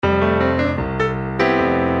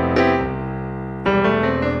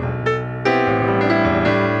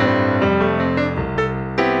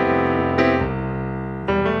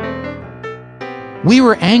We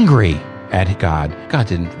were angry at God. God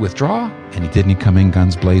didn't withdraw, and he didn't come in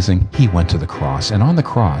guns blazing. He went to the cross, and on the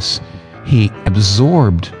cross, he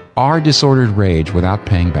absorbed our disordered rage without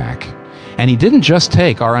paying back. And he didn't just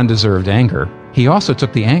take our undeserved anger, he also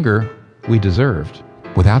took the anger we deserved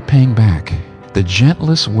without paying back. The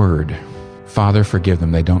gentlest word, Father, forgive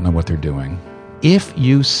them, they don't know what they're doing. If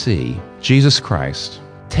you see Jesus Christ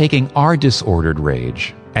taking our disordered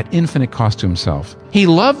rage at infinite cost to himself, he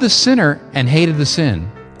loved the sinner and hated the sin.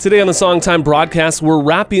 Today on the Songtime broadcast, we're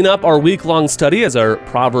wrapping up our week-long study as our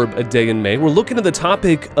Proverb a Day in May. We're looking at the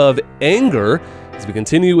topic of anger. As we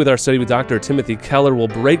continue with our study with Dr. Timothy Keller, we'll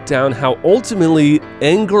break down how ultimately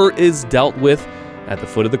anger is dealt with at the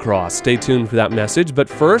foot of the cross. Stay tuned for that message. But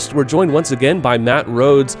first, we're joined once again by Matt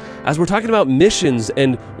Rhodes as we're talking about missions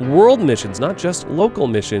and world missions, not just local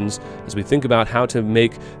missions, as we think about how to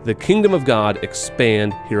make the kingdom of God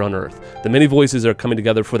expand here on earth. The many voices are coming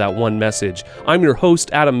together for that one message. I'm your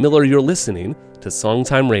host, Adam Miller. You're listening to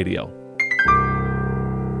Songtime Radio.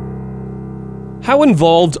 How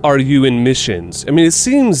involved are you in missions? I mean, it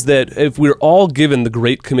seems that if we're all given the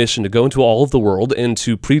Great Commission to go into all of the world and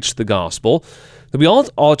to preach the gospel, that we all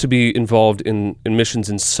ought to be involved in missions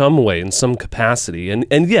in some way, in some capacity.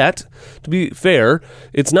 And yet, to be fair,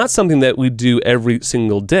 it's not something that we do every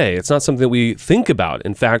single day. It's not something that we think about.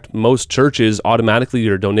 In fact, most churches, automatically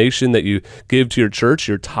your donation that you give to your church,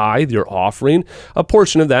 your tithe, your offering, a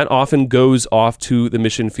portion of that often goes off to the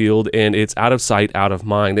mission field, and it's out of sight, out of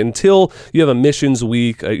mind. Until you have a missions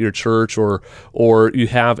week at your church, or you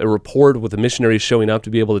have a report with a missionary showing up to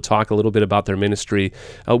be able to talk a little bit about their ministry,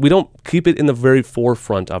 we don't keep it in the very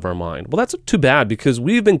forefront of our mind. Well, that's too bad, because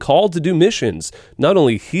we've been called to do missions, not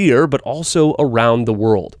only here, but also around the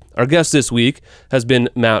world. Our guest this week has been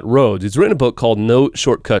Matt Rhodes. He's written a book called No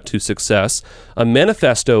Shortcut to Success, a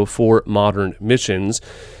Manifesto for Modern Missions.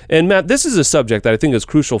 And Matt, this is a subject that I think is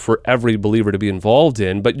crucial for every believer to be involved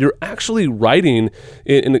in, but you're actually writing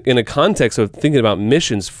in a context of thinking about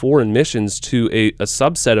missions, foreign missions, to a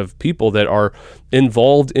subset of people that are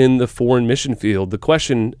involved in the foreign mission field. The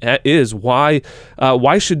question is, why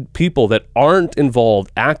should people that aren't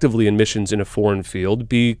involved actively in missions in a foreign field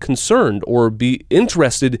be concerned or be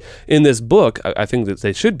interested in this book? I think that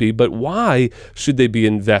they should be, but why should they be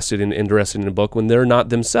invested and interested in a book when they're not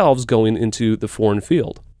themselves going into the foreign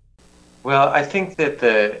field? Well, I think that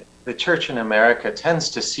the church in America tends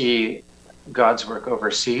to see God's work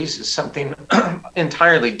overseas as something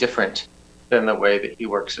entirely different than the way that he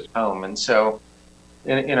works at home. And so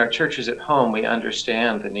in our churches at home, we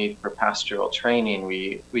understand the need for pastoral training.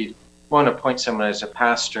 We won't appoint someone as a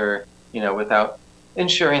pastor, without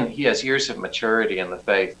ensuring that he has years of maturity in the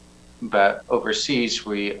faith. But overseas,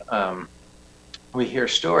 we hear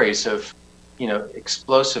stories of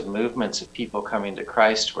explosive movements of people coming to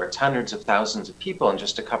Christ, where it's hundreds of thousands of people in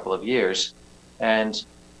just a couple of years. And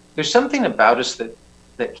there's something about us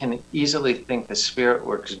that can easily think the Spirit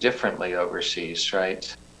works differently overseas,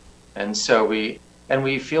 right? And so we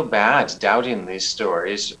feel bad doubting these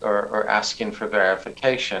stories or asking for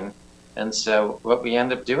verification. And so what we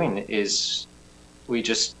end up doing is we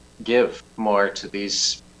just give more to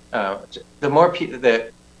these. The more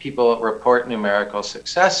that people report numerical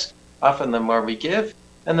success, often the more we give,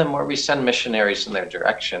 and the more we send missionaries in their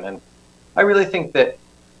direction. And I really think that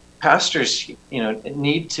pastors,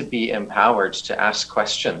 need to be empowered to ask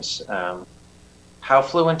questions. How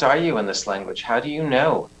fluent are you in this language? How do you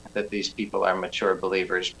know that these people are mature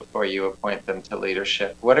believers before you appoint them to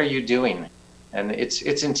leadership? What are you doing? And it's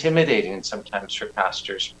intimidating sometimes for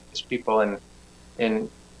pastors, because people in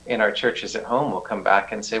our churches at home will come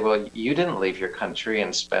back and say, well, you didn't leave your country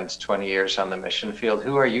and spend 20 years on the mission field.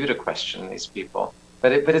 Who are you to question these people?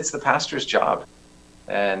 But it's the pastor's job.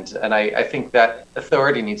 And I think that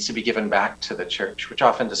authority needs to be given back to the church, which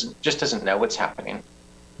often doesn't know what's happening.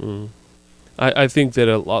 I think that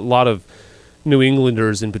a lot of New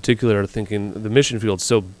Englanders in particular are thinking the mission field's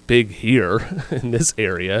so big here in this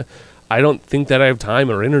area. I don't think that I have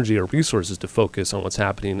time or energy or resources to focus on what's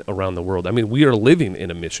happening around the world. I mean, we are living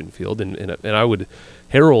in a mission field, and I would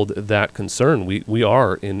herald that concern. We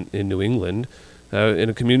are in New England, in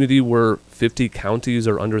a community where 50 counties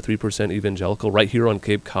are under 3% evangelical. Right here on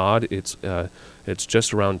Cape Cod, it's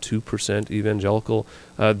just around 2% evangelical.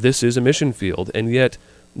 This is a mission field, and yet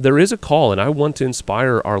there is a call, and I want to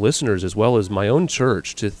inspire our listeners as well as my own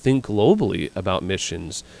church to think globally about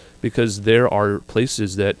missions, because there are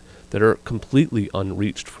places that are completely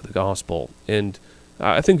unreached for the gospel. And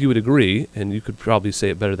I think you would agree, and you could probably say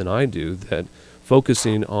it better than I do, that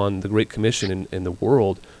focusing on the Great Commission in the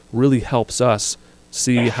world really helps us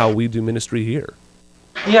see how we do ministry here.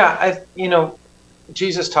 Yeah,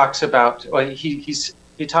 Jesus talks about, well, he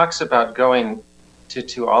talks about going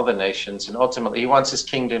to all the nations, and ultimately he wants his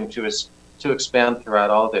kingdom to expand throughout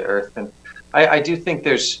all the earth. And I do think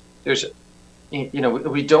there's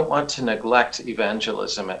we don't want to neglect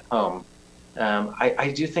evangelism at home.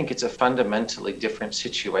 I do think it's a fundamentally different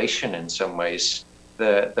situation in some ways,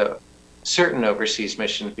 the certain overseas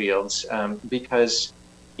mission fields, because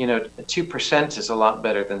 2% is a lot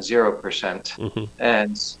better than 0%,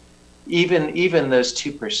 and even those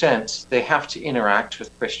 2%, they have to interact with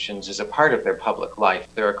Christians as a part of their public life.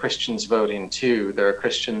 There are Christians voting too. There are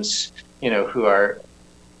Christians,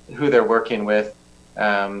 who they're working with.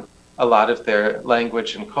 A lot of their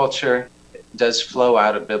language and culture does flow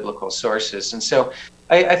out of biblical sources, and so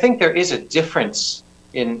I think there is a difference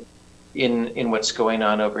in what's going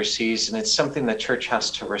on overseas, and it's something the church has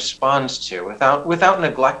to respond to without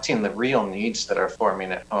neglecting the real needs that are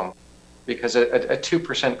forming at home. Because a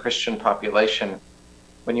 2% Christian population,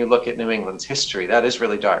 when you look at New England's history, that is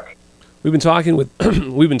really dark. We've been talking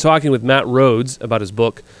with Matt Rhodes about his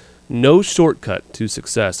book, No Shortcut to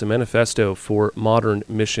Success, a manifesto for modern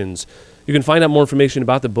missions. You can find out more information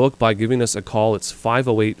about the book by giving us a call. It's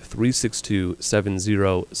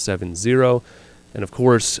 508-362-7070. And of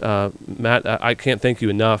course, Matt, I can't thank you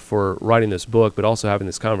enough for writing this book, but also having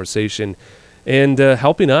this conversation and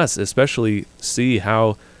helping us especially see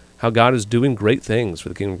how God is doing great things for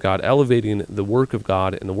the kingdom of God, elevating the work of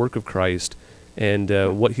God and the work of Christ, and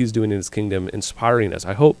what he's doing in his kingdom, inspiring us.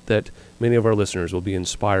 I hope that many of our listeners will be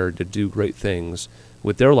inspired to do great things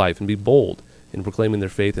with their life and be bold in proclaiming their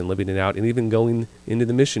faith and living it out, and even going into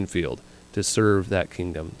the mission field to serve that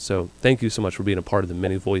kingdom. So thank you so much for being a part of the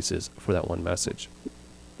many voices for that one message.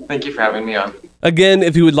 Thank you for having me on. Again,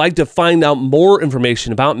 if you would like to find out more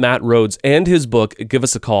information about Matt Rhodes and his book, give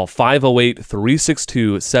us a call,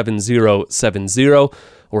 508-362-7070,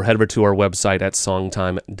 or head over to our website at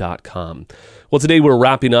songtime.com. Well, today we're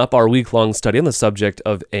wrapping up our week-long study on the subject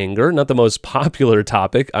of anger. Not the most popular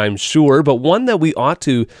topic, I'm sure, but one that we ought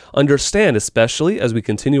to understand, especially as we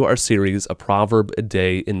continue our series, A Proverb a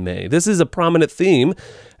Day in May. This is a prominent theme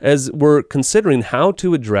as we're considering how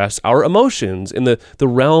to address our emotions in the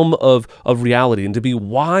realm of reality and to be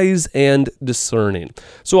wise and discerning.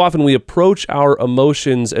 So often we approach our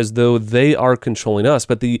emotions as though they are controlling us,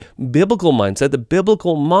 but the biblical mindset, the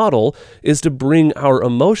biblical model is to bring our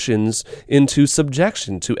emotions into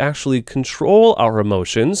subjection, to actually control our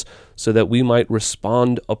emotions so that we might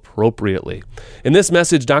respond appropriately. In this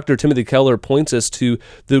message, Dr. Timothy Keller points us to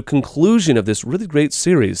the conclusion of this really great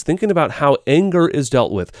series, thinking about how anger is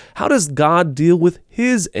dealt with. How does God deal with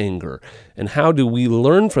his anger? And how do we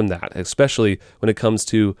learn from that, especially when it comes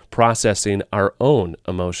to processing our own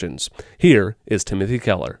emotions? Here is Timothy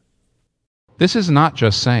Keller. This is not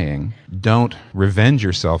just saying, don't revenge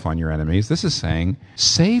yourself on your enemies. This is saying,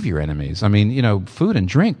 save your enemies. I mean, food and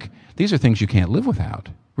drink, these are things you can't live without.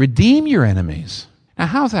 Redeem your enemies. Now,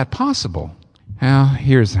 how is that possible? Well,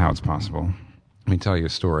 here's how it's possible. Let me tell you a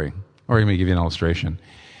story, or let me give you an illustration.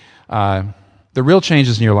 The real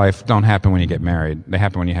changes in your life don't happen when you get married. They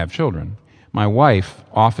happen when you have children. My wife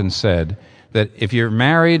often said that if you're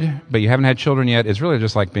married but you haven't had children yet, it's really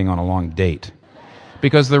just like being on a long date.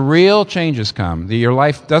 Because the real changes come. Your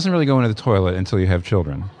life doesn't really go into the toilet until you have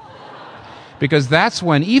children. Because that's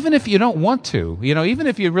when, even if you don't want to, even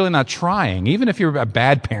if you're really not trying, even if you're a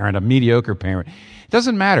bad parent, a mediocre parent, it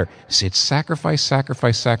doesn't matter. It's sacrifice,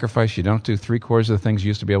 sacrifice, sacrifice. You don't do 3/4 of the things you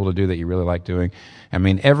used to be able to do that you really like doing. I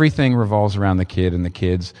mean, everything revolves around the kid and the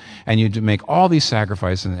kids, and you make all these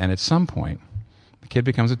sacrifices, and at some point, the kid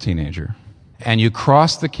becomes a teenager, and you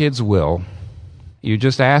cross the kid's will. You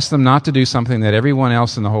just ask them not to do something that everyone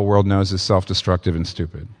else in the whole world knows is self-destructive and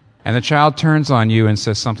stupid. And the child turns on you and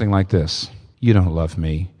says something like this: you don't love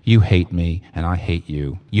me, you hate me, and I hate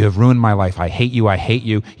you. You have ruined my life. I hate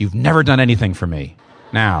you, you've never done anything for me.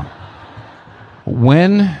 Now,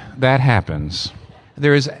 when that happens,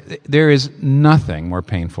 there is nothing more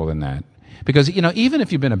painful than that. Because, even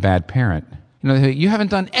if you've been a bad parent, you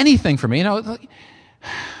haven't done anything for me.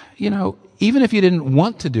 Even if you didn't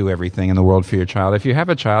want to do everything in the world for your child, if you have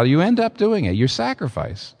a child, you end up doing it. You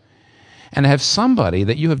sacrifice. And to have somebody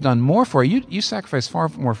that you have done more for, you sacrifice far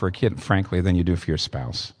more for a kid, frankly, than you do for your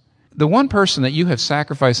spouse. The one person that you have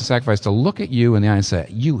sacrificed to look at you in the eye and say,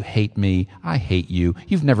 you hate me, I hate you,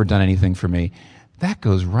 you've never done anything for me, that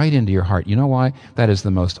goes right into your heart. You know why? That is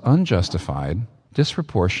the most unjustified,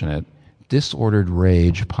 disproportionate, disordered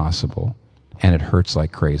rage possible. And it hurts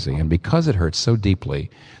like crazy. And because it hurts so deeply,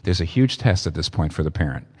 there's a huge test at this point for the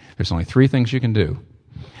parent. There's only 3 things you can do.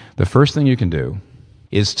 The first thing you can do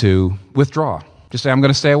is to withdraw. Just say, I'm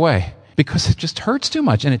going to stay away. Because it just hurts too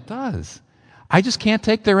much, and it does. I just can't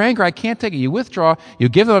take their anger. I can't take it. You withdraw, you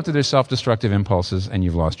give them up to their self-destructive impulses, and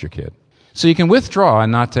you've lost your kid. So you can withdraw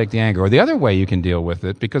and not take the anger. Or the other way you can deal with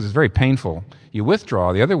it, because it's very painful, you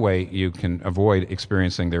withdraw. The other way you can avoid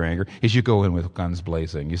experiencing their anger is you go in with guns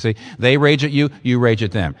blazing. You see, they rage at you, you rage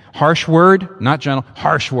at them. Harsh word, not gentle,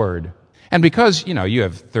 harsh word. And because, you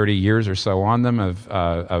have 30 years or so on them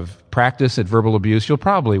of practice at verbal abuse, you'll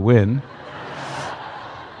probably win.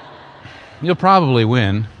 You'll probably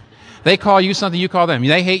win. They call you something, you call them.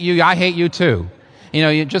 They hate you, I hate you too.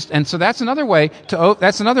 And so that's another way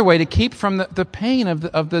to keep from the pain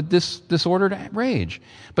of the disordered rage.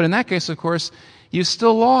 But in that case, of course, you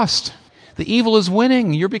still lost. The evil is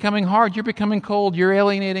winning. You're becoming hard. You're becoming cold. You're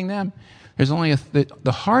alienating them. There's only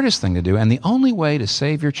the hardest thing to do, and the only way to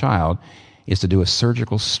save your child is to do a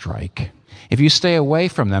surgical strike. If you stay away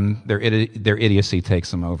from them, their idiocy takes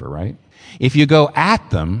them over, right? If you go at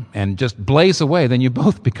them and just blaze away, then you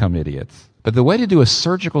both become idiots. But the way to do a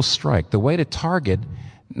surgical strike, the way to target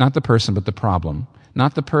not the person but the problem,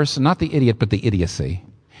 not the person, not the idiot but the idiocy,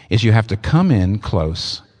 is you have to come in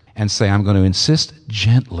close and say, I'm going to insist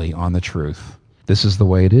gently on the truth. This is the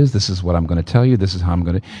way it is. This is what I'm going to tell you. This is how I'm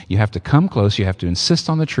going to... You have to come close. You have to insist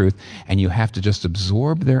on the truth, and you have to just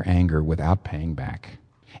absorb their anger without paying back.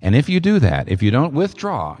 And if you do that, if you don't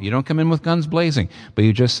withdraw, you don't come in with guns blazing, but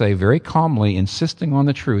you just say very calmly, insisting on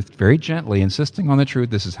the truth, very gently insisting on the truth,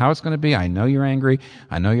 this is how it's going to be. I know you're angry.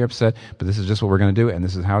 I know you're upset, but this is just what we're going to do, and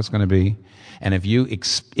this is how it's going to be. And if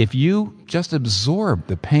you just absorb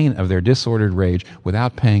the pain of their disordered rage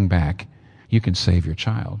without paying back, you can save your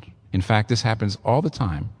child. In fact, this happens all the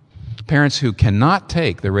time. Parents who cannot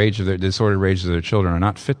take the disordered rage of their children are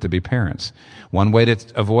not fit to be parents. One way to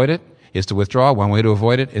avoid it is to withdraw. One way to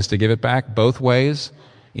avoid it is to give it back. Both ways,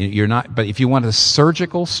 but if you want a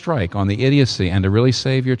surgical strike on the idiocy and to really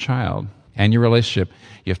save your child and your relationship,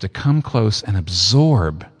 you have to come close and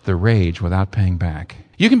absorb the rage without paying back.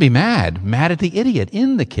 You can be mad at the idiot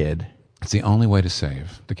in the kid. It's the only way to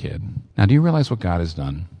save the kid. Now, do you realize what God has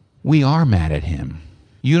done? We are mad at him.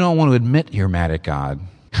 You don't want to admit you're mad at God,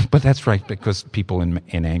 but that's right, because people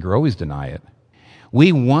in anger always deny it.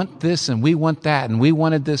 We want this and we want that and we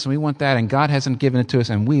wanted this and we want that and God hasn't given it to us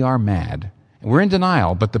and we are mad. We're in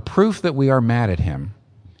denial, but the proof that we are mad at him,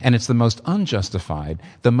 and it's the most unjustified,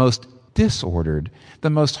 the most disordered, the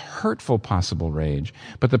most hurtful possible rage,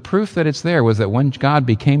 but the proof that it's there was that when God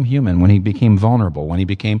became human, when he became vulnerable, when he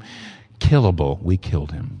became killable, we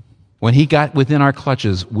killed him. When he got within our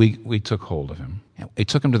clutches, we took hold of him. We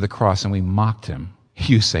took him to the cross and we mocked him.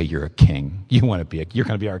 You say you're a king. You're going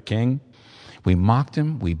to be our king? We mocked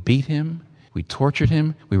him, we beat him, we tortured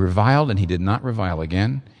him, we reviled, and he did not revile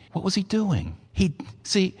again. What was he doing?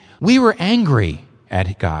 We were angry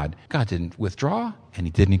at God. God didn't withdraw, and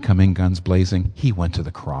he didn't come in guns blazing. He went to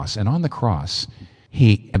the cross, and on the cross,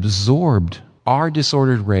 he absorbed our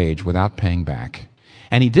disordered rage without paying back.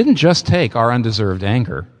 And he didn't just take our undeserved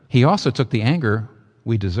anger, he also took the anger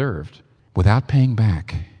we deserved without paying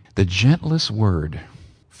back. The gentlest word,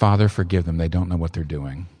 Father, forgive them, they don't know what they're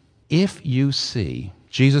doing. If you see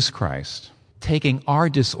Jesus Christ taking our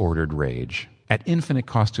disordered rage at infinite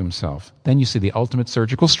cost to himself, then you see the ultimate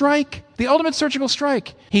surgical strike. The ultimate surgical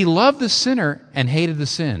strike. He loved the sinner and hated the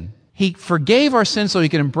sin. He forgave our sins so he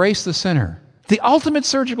could embrace the sinner. The ultimate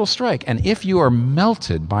surgical strike. And if you are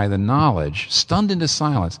melted by the knowledge, stunned into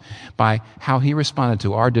silence by how he responded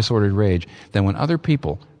to our disordered rage, then when other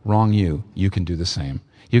people wrong you, you can do the same.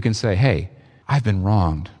 You can say, hey, I've been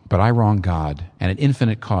wronged, but I wronged God, and at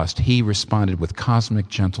infinite cost, he responded with cosmic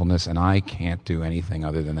gentleness, and I can't do anything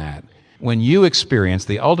other than that. When you experience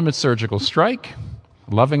the ultimate surgical strike,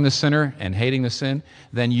 loving the sinner and hating the sin,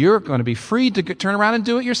 then you're going to be free to turn around and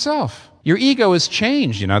do it yourself. Your ego is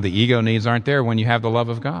changed. The ego needs aren't there when you have the love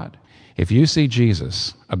of God. If you see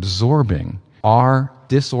Jesus absorbing our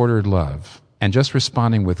disordered love and just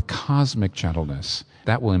responding with cosmic gentleness,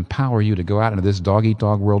 that will empower you to go out into this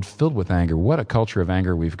dog-eat-dog world filled with anger. What a culture of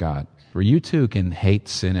anger we've got. Where you too can hate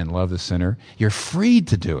sin and love the sinner. You're freed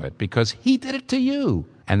to do it because he did it to you.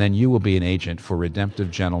 And then you will be an agent for redemptive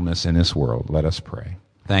gentleness in this world. Let us pray.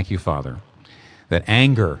 Thank you, Father, that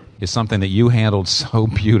anger is something that you handled so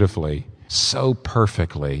beautifully, so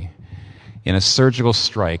perfectly. In a surgical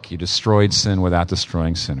strike, you destroyed sin without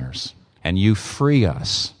destroying sinners. And you free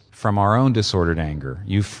us from our own disordered anger.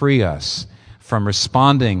 You free us from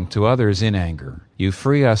responding to others in anger. You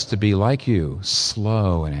free us to be like you,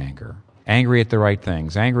 slow in anger, angry at the right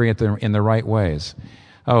things, angry in the right ways.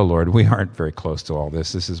 Oh, Lord, we aren't very close to all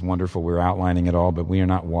this. This is wonderful. We're outlining it all, but we are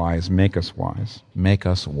not wise. Make us wise. Make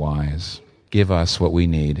us wise. Give us what we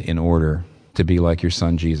need in order to be like your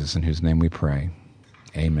Son, Jesus, in whose name we pray.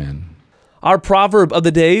 Amen. Our proverb of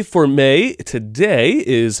the day for May today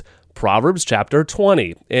is Proverbs chapter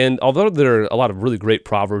 20. And although there are a lot of really great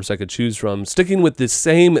proverbs I could choose from, sticking with the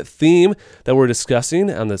same theme that we're discussing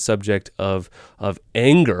on the subject of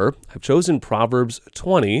anger, I've chosen Proverbs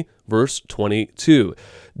 20, verse 22.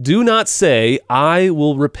 Do not say, I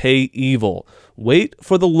will repay evil. Wait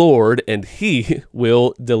for the Lord, and He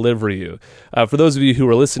will deliver you. For those of you who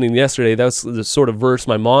were listening yesterday, that's the sort of verse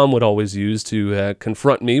my mom would always use to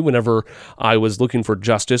confront me whenever I was looking for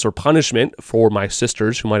justice or punishment for my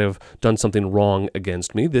sisters who might have done something wrong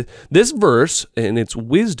against me. This verse, in its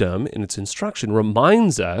wisdom and its instruction,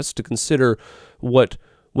 reminds us to consider what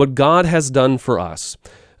God has done for us.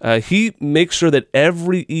 He makes sure that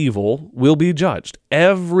every evil will be judged.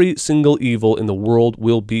 Every single evil in the world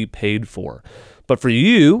will be paid for. But for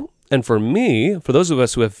you and for me, for those of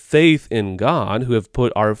us who have faith in God, who have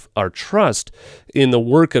put our trust in the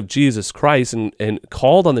work of Jesus Christ and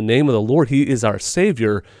called on the name of the Lord, He is our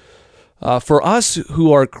Savior. For us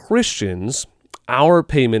who are Christians, our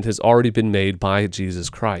payment has already been made by Jesus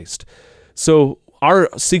Christ. So our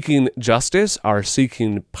seeking justice, our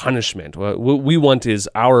seeking punishment, what we want is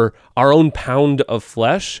our own pound of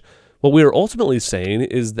flesh. What we are ultimately saying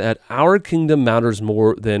is that our kingdom matters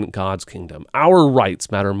more than God's kingdom. Our rights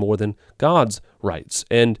matter more than God's rights.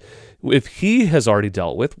 And if He has already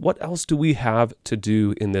dealt with, what else do we have to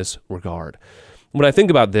do in this regard? When I think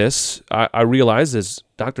about this, I realize, as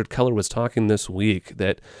Dr. Keller was talking this week,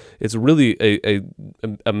 that it's really a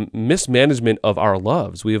mismanagement of our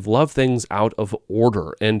loves. We have loved things out of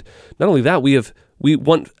order. And not only that, we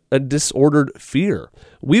want a disordered fear.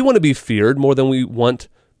 We want to be feared more than we want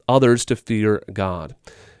others to fear God.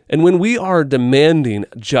 And when we are demanding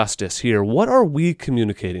justice here, what are we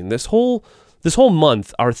communicating? This whole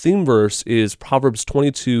month, our theme verse is Proverbs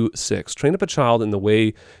 22:6. Train up a child in the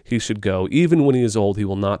way he should go. Even when he is old, he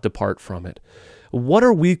will not depart from it. What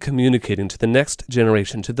are we communicating to the next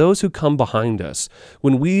generation, to those who come behind us,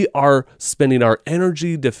 when we are spending our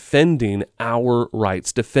energy defending our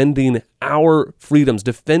rights, defending our freedoms,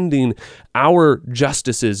 defending our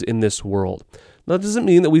justices in this world? Now, that doesn't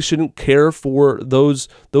mean that we shouldn't care for those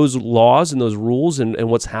laws and those rules and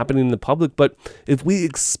what's happening in the public, but if we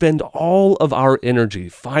expend all of our energy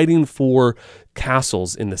fighting for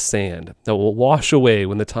castles in the sand that will wash away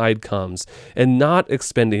when the tide comes, and not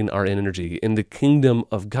expending our energy in the kingdom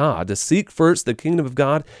of God, to seek first the kingdom of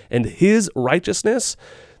God and His righteousness,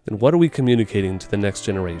 then what are we communicating to the next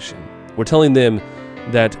generation? We're telling them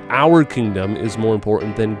that our kingdom is more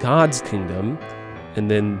important than God's kingdom, and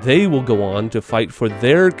then they will go on to fight for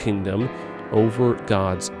their kingdom over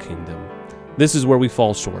God's kingdom. This is where we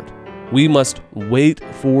fall short. We must wait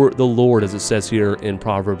for the Lord, as it says here in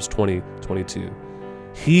Proverbs 20:22.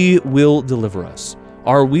 He will deliver us.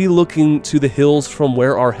 Are we looking to the hills from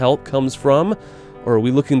where our help comes from? Or are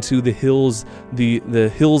we looking to the hills, the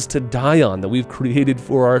hills to die on that we've created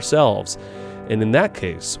for ourselves? And in that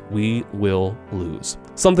case, we will lose.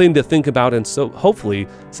 Something to think about, and so hopefully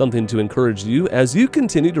something to encourage you as you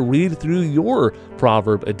continue to read through your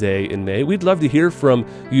proverb a day in May. We'd love to hear from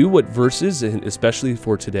you what verses, and especially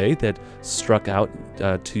for today, that stuck out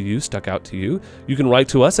to you. You can write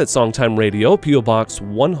to us at Songtime Radio, P.O. Box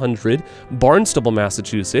 100, Barnstable,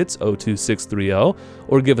 Massachusetts, 02630,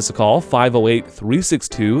 or give us a call,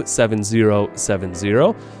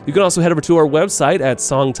 508-362-7070. You can also head over to our website at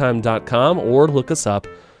songtime.com or look us up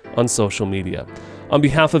on social media. On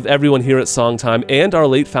behalf of everyone here at Songtime and our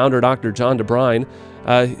late founder, Dr. John DeBrine,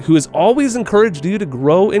 who has always encouraged you to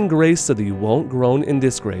grow in grace so that you won't groan in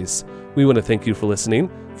disgrace, we want to thank you for listening.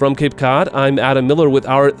 From Cape Cod, I'm Adam Miller with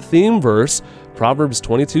our theme verse, Proverbs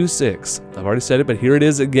 22:6. I've already said it, but here it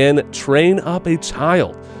is again. Train up a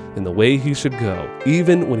child in the way he should go.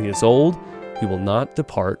 Even when he is old, he will not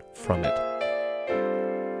depart from it.